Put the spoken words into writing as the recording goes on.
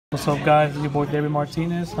What's up, guys? It's your boy David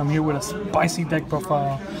Martinez. I'm here with a spicy deck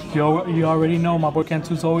profile. You already know my boy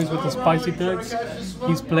Cantu's always with the spicy decks.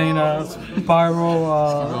 He's playing a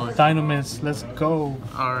Spiral Dinomist. Let's go.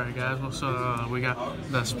 Alright, guys, what's up? We got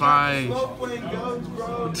the Spy.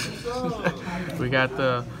 We got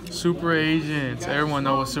the Super Agents. Everyone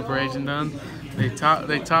knows what Super Agent done. They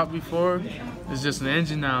top before. It's just an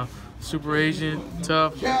engine now. Super Agent,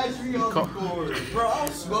 tough. Bro, I'll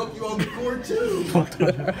smoke you on the court too.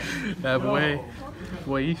 That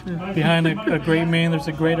boy Ethan. Behind a great man, there's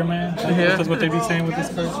a greater man. Yeah. That's what they be saying with this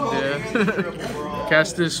person. Yeah.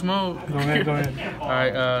 Catch this smoke. Go ahead.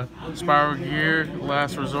 Alright, Spiral Gear,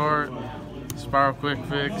 Last Resort, Spiral Quick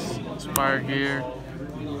Fix, Spiral Gear.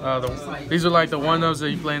 These are like the one-ups that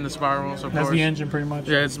you play in the Spirals, of course. That's the engine, pretty much.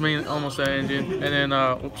 Yeah, it's almost that engine. And then,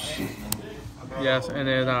 oops. Yes, and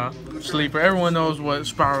then Sleeper. Everyone knows what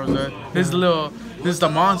Spirals are. This is the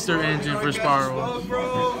monster engine for Spiral.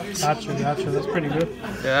 Gotcha. That's pretty good.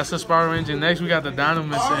 Yeah, that's the Spiral engine. Next we got the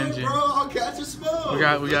Dinomist engine. We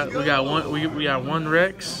got one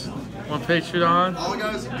Rex, one Picturedon,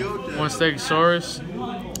 one Stegosaurus,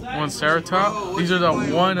 one Ceratop. These are the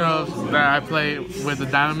one-ups that I play with the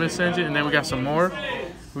Dinomist engine, and then we got some more.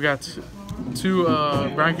 We got two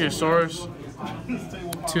Brachiosaurus,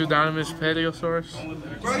 two Dinomist Pediosaurus,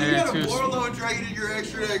 and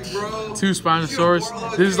two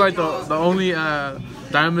Spinosaurus. This is like the only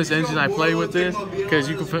Dinomist engine I play with this, because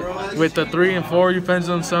you can with the 3 and 4 you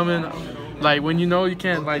pendulum summon. Like when you know you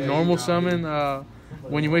can't like normal summon,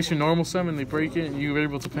 when you waste your normal summon, they break it. You're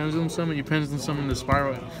able to pendulum summon. You pendulum summon the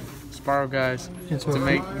Spiral guys to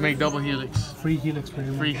make double helix. Free helix for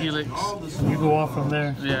you. Free helix. You go off from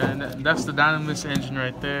there. Yeah, and that's the Dinomist engine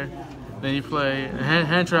right there. Then you play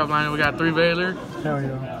hand trap lineup. We got 3 Veiler. Hell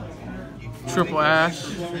yeah. Triple Ash.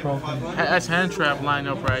 That's hand trap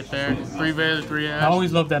lineup right there. 3 Veiler, 3 Ash. I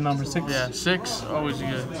always love that number, 6. Yeah, 6, always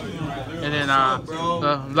good. And then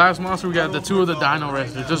the last monster, we got the 2 of the Dino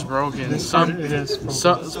Wrestler, just broken. It is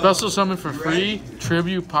Special summon for free.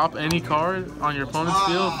 Tribute, pop any card on your opponent's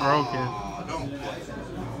field, broken.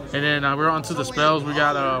 And then we're on to the spells. We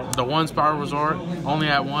got the 1 Spiral Resort, only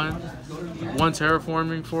at 1. 1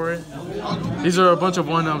 Terraforming for it. These are a bunch of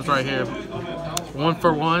 1-ups right here. 1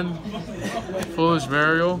 for 1. Foolish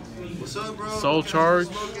Burial. Soul Charge.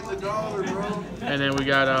 And then we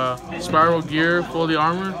got Spiral Gear, fully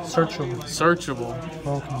armored. Searchable.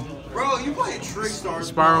 Okay. Bro, you play Trickstar.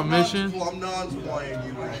 Spiral Mission. I'm not playing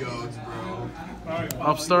you with goats, bro.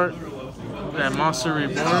 Upstart. That Monster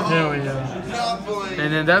Reborn. Hell yeah.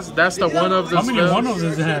 And then that's the one of the How many spells. 1-ups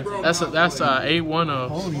does it have? That's 8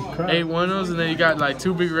 1-ups. Holy crap. 8 1-ups, and then you got like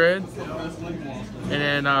 2 big red. And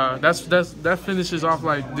then that finishes off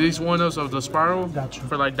like these 1-ups of the Spiral. Gotcha.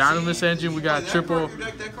 For like Dinomist engine, we got triple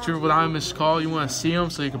Dinomist Call. You want to see them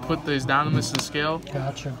so you can put these Dinomists in scale.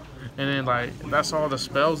 Gotcha. And then like that's all the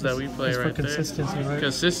spells that we play It's right for consistency, there. right?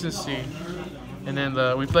 Consistency. And then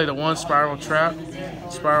we play the 1 Spiral Trap,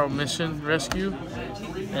 Spiral Mission Rescue.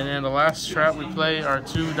 And then the last trap we play are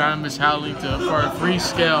 2 Dinomist Howling for a free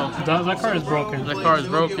scale. That card is broken. That card is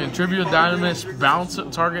broken. Tribute Dinomist, bounce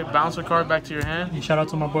a card back to your hand. And shout out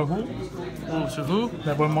to my boy who? Ooh, so who?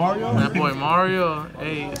 That boy Mario? That boy Mario.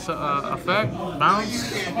 Hey, effect,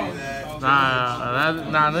 bounce.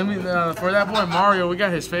 Let me, for that boy Mario, we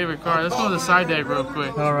got his favorite card. Let's go to the side deck real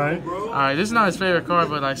quick. Alright, this is not his favorite card,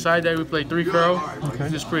 but like side deck we play 3 Crow. Okay.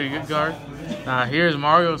 This is pretty good card. Here's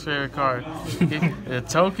Mario's favorite card. The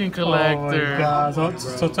Token Collector. Oh my God.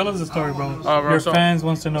 So tell us the story, bro. Bro, Your fans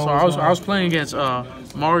wants to know. So I was playing against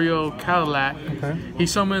Mario Cadillac. Okay. He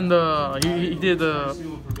summoned he did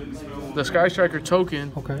the Sky Striker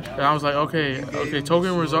token. Okay. And I was like, okay,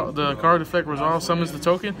 token resolve. The card effect resolve summons the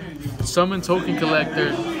token. Summon Token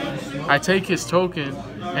Collector. I take his token,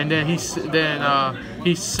 and then he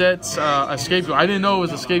sets a scapegoat. I didn't know it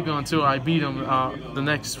was a scapegoat until I beat him the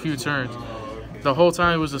next few turns. The whole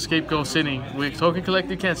time it was a scapegoat sitting. With Token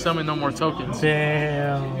Collector, can't summon no more tokens.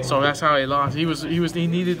 Damn. So that's how he lost. He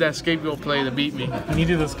needed that scapegoat play to beat me. He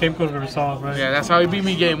needed the scapegoat to resolve, right? Yeah, that's how he beat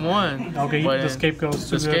me game 1. Okay, the scapegoat's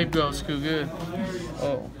too good. The scapegoat's too good.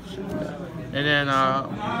 Oh. And then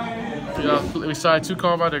we started 2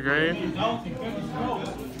 Call by the Grave,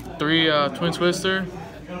 3 Twin Twister,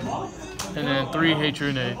 and then 3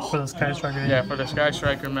 Hatred Nades. For the Sky Striker. Yeah, for the Sky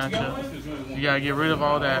Striker matchup. You gotta get rid of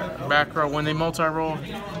all that back row. When they multi-roll,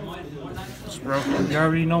 it's broken. You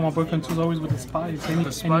already know my boy Cantu's always with the spice.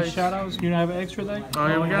 Any shout outs? You don't have an extra deck? Oh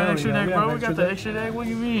yeah, we got an extra deck, bro. We got the extra deck. What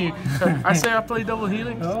do you mean? I say I play double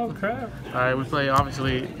helix. Oh crap. Alright, we play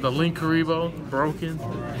obviously the Link Karibo, broken.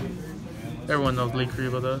 Everyone knows Link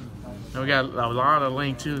Karibo though. And we got a lot of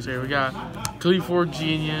link twos here. We got Clifford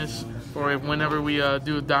Genius for whenever we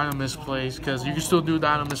do Dynomist plays, because you can still do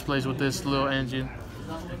Dynomist plays with this little engine.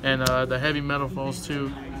 And the heavy metal falls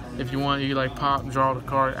too. If you want, you can like pop, draw the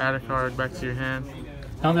card, add a card back to your hand.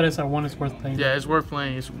 Now that it's at one, it's worth playing. Yeah, it's worth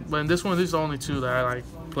playing. But this one, these are the only two that I like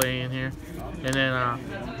playing here. And then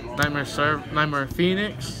Nightmare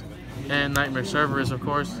Phoenix and Nightmare Cerberus, of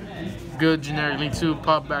course. Good generic link 2,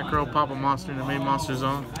 pop back row, pop a monster in the main monster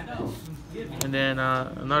zone. And then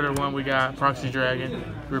another one, we got Proxy Dragon,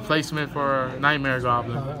 replacement for Nightmare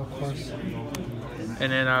Goblin. Of course.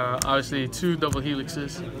 And then obviously 2 double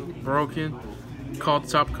helixes, broken. Call the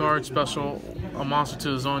top card, special a monster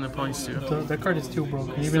to the zone and points to. That card is too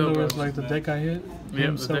broken. Even though it's like the deck I hit,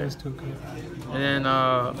 himself is too good. And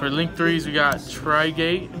then for link 3s, we got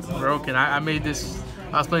Trigate, broken. I made this.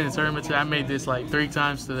 I was playing the tournament today. I made this like 3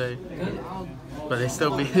 times today, but they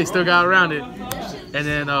still got around it. And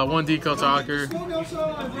then 1 Deco Talker.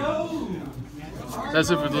 That's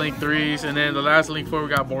it for the link 3s. And then the last link 4, we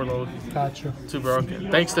got board load. Gotcha. 2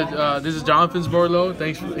 broken. Thanks to this is Jonathan's board load.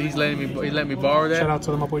 Thanks for, he let me borrow that. Shout out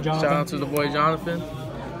to my boy Jonathan. Shout out to the boy Jonathan.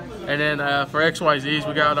 And then for XYZs,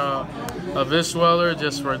 we got a Visweller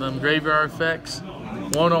just for them graveyard effects.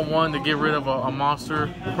 101 to get rid of a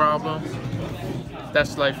monster problem.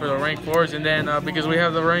 That's like for the rank 4s. And then because we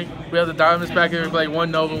have the Dynomist back here, we play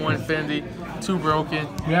 1 Nova, 1 Infinity, 2 broken.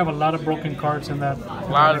 We have a lot of broken cards in that. A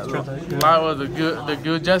lot of the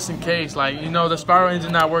good, just in case. Like, you know, the Spiral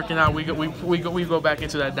engine not working out, we go back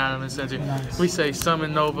into that Dynomist engine. Nice. We say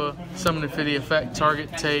summon Nova, summon Infinity effect,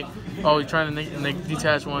 target, take. Oh, you're trying to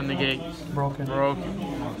detach 1, negate. Broken.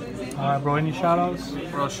 Alright, bro, any shout outs?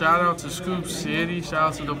 Bro, shout out to Scoop City, shout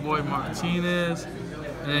out to the boy Martinez.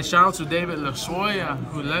 And then shout out to David Lasoya,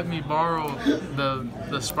 who let me borrow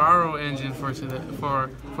the Spiral engine for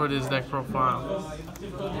this deck profile.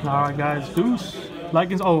 All right, guys, deuce. I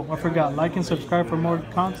forgot. Like and subscribe for more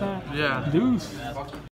content. Yeah. Deuce.